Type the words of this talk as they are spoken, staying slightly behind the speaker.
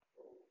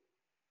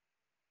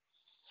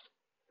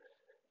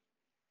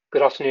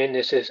Good afternoon.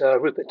 This is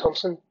Rupert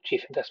Thompson,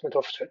 Chief Investment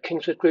Officer at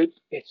Kingswood Group.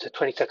 It's the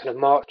 22nd of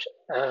March,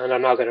 and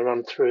I'm now going to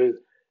run through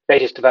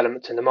latest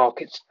developments in the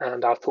markets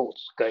and our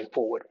thoughts going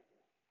forward.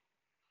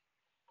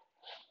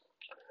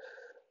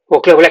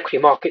 Well, global equity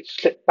markets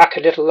slipped back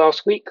a little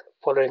last week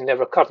following their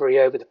recovery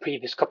over the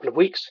previous couple of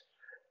weeks,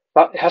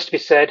 but it has to be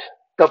said,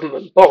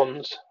 government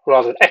bonds,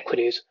 rather than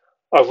equities,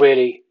 are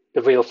really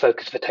the real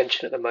focus of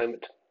attention at the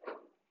moment.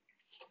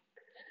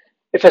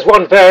 If there's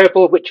one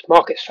variable which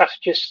market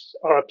strategists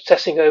are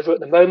obsessing over at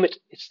the moment,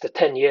 it's the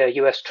 10-year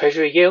US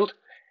Treasury yield.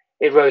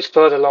 It rose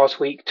further last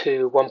week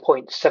to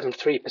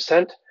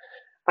 1.73%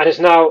 and is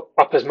now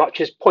up as much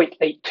as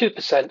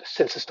 0.82%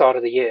 since the start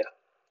of the year.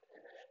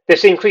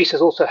 This increase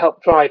has also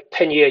helped drive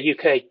 10-year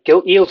UK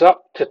gilt yields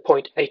up to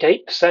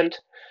 0.88%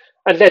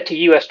 and led to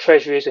US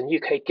Treasuries and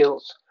UK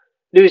gilts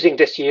losing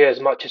this year as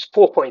much as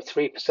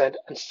 4.3%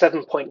 and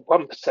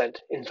 7.1%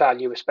 in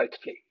value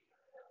respectively.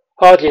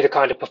 Hardly the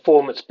kind of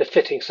performance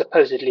befitting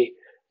supposedly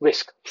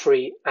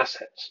risk-free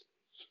assets.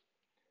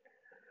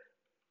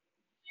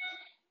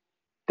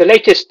 The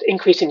latest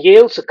increase in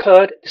yields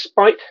occurred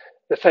despite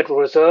the Federal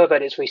Reserve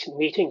at its recent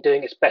meeting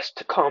doing its best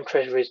to calm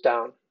treasuries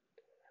down.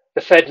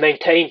 The Fed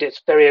maintained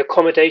its very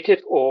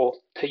accommodative, or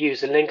to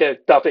use the lingo,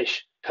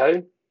 dovish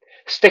tone,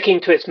 sticking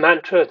to its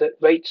mantra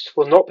that rates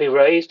will not be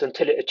raised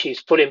until it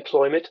achieves full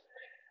employment,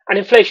 and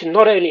inflation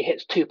not only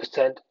hits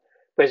 2%,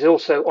 but is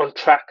also on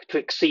track to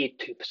exceed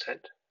 2%.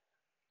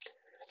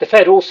 The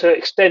Fed also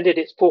extended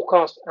its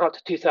forecast out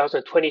to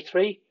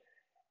 2023,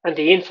 and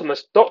the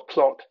infamous dot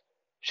plot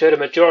showed a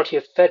majority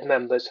of Fed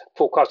members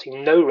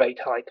forecasting no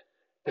rate hike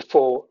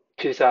before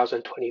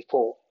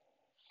 2024.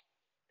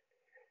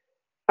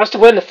 As to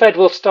when the Fed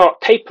will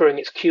start tapering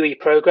its QE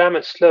program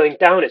and slowing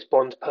down its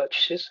bond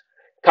purchases,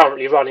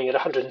 currently running at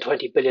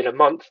 $120 billion a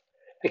month,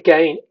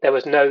 again, there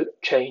was no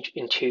change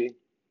in tune.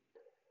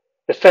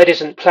 The Fed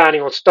isn't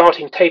planning on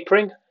starting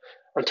tapering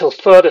until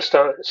further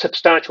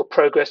substantial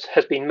progress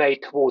has been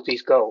made towards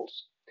these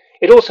goals.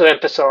 It also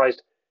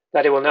emphasized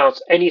that it will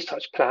announce any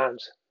such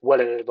plans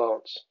well in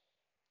advance.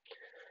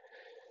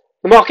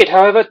 The market,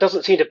 however,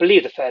 doesn't seem to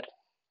believe the Fed.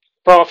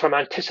 Far from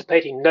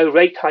anticipating no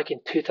rate hike in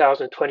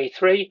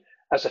 2023,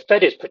 as the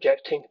Fed is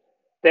projecting,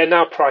 they're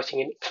now pricing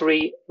in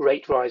 3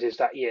 rate rises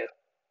that year.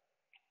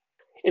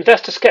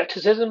 Investor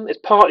skepticism is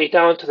partly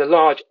down to the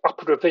large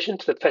upward revision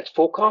to the Fed's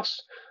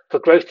forecasts for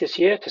growth this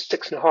year to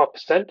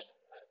 6.5%,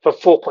 from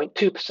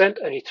 4.2%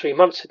 only 3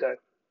 months ago.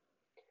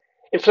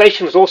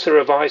 Inflation was also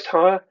revised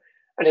higher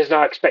and is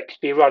now expected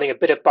to be running a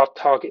bit above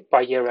target by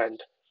year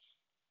end.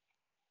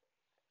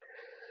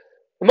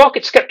 The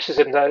market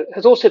skepticism, though,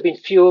 has also been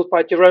fueled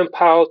by Jerome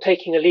Powell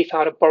taking a leaf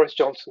out of Boris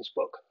Johnson's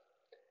book.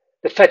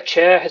 The Fed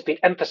chair has been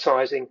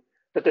emphasizing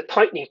that the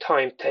tightening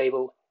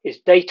timetable is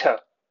data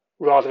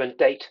rather than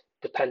date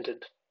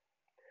dependent.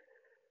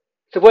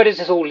 So where does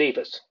this all leave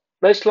us?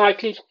 Most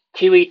likely,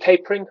 QE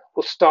tapering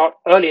will start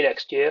early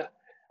next year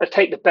and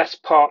take the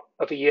best part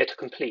of a year to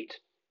complete.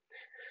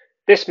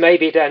 This may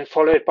be then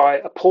followed by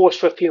a pause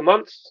for a few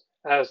months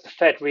as the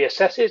Fed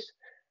reassesses,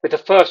 with the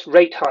first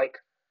rate hike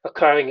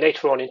occurring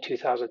later on in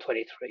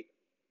 2023.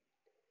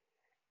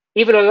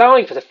 Even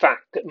allowing for the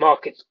fact that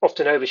markets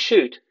often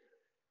overshoot,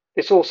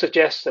 this all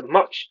suggests that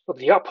much of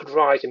the upward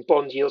rise in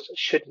bond yields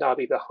should now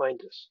be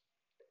behind us.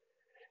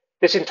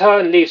 This in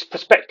turn leaves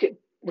prospective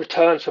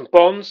returns from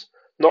bonds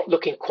not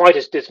looking quite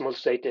as dismal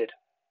as they did.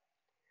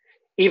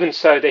 Even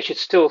so, they should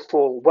still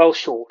fall well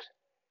short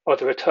of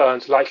the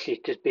returns likely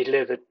to be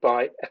delivered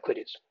by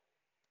equities.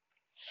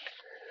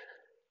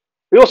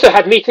 We also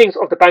had meetings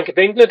of the Bank of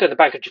England and the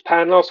Bank of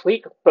Japan last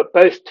week, but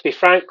both, to be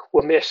frank,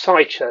 were mere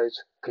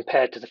sideshows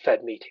compared to the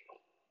Fed meeting.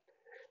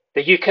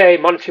 The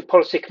UK Monetary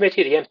Policy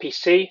Committee, the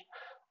MPC,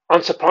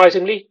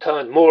 unsurprisingly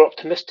turned more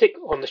optimistic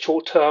on the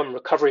short-term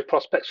recovery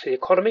prospects for the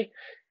economy,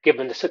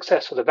 given the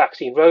success of the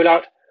vaccine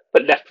rollout,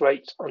 but left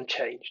rates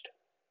unchanged.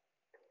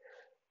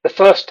 The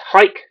first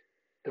hike,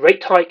 the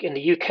rate hike in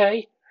the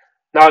UK,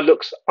 now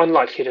looks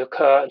unlikely to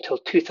occur until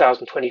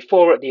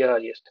 2024 at the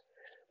earliest,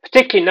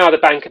 particularly now the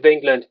Bank of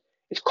England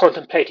is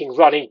contemplating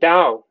running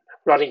down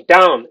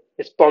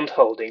its bond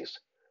holdings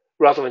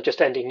rather than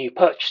just ending new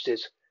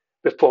purchases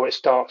before it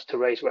starts to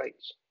raise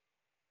rates.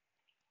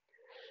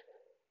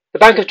 The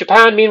Bank of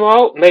Japan,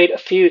 meanwhile, made a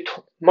few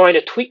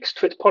minor tweaks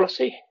to its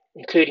policy,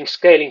 including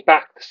scaling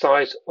back the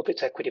size of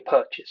its equity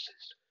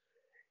purchases,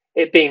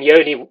 it being the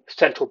only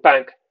central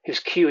bank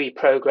whose QE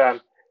program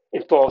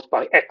involves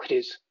buying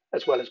equities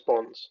as well as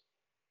bonds.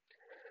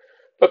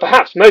 But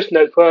perhaps most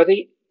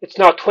noteworthy, it's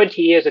now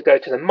 20 years ago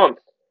to the month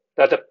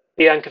that the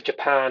Bank of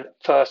Japan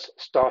first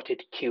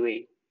started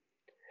QE.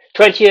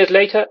 20 years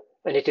later,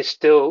 and it is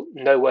still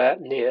nowhere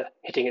near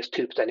hitting its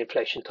 2%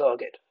 inflation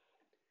target.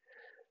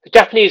 The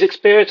Japanese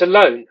experience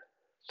alone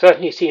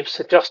certainly seems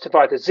to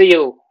justify the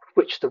zeal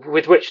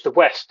with which the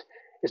West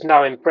is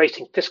now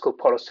embracing fiscal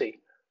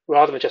policy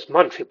rather than just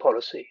monetary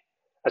policy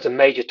as a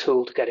major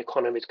tool to get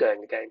economies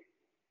going again.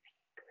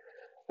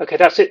 Okay,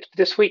 that's it for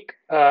this week.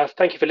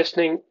 Thank you for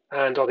listening,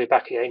 and I'll be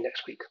back again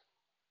next week.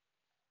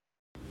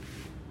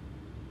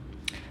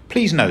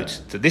 Please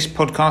note that this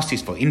podcast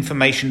is for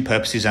information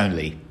purposes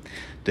only.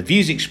 The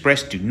views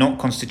expressed do not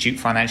constitute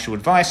financial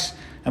advice,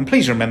 and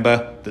please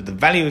remember that the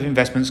value of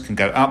investments can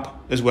go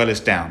up as well as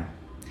down.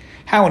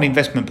 How an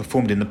investment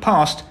performed in the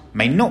past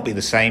may not be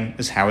the same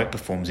as how it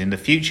performs in the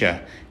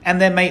future, and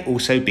there may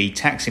also be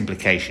tax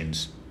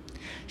implications.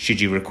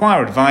 Should you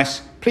require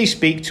advice, please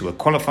speak to a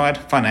qualified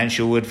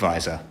financial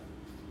advisor.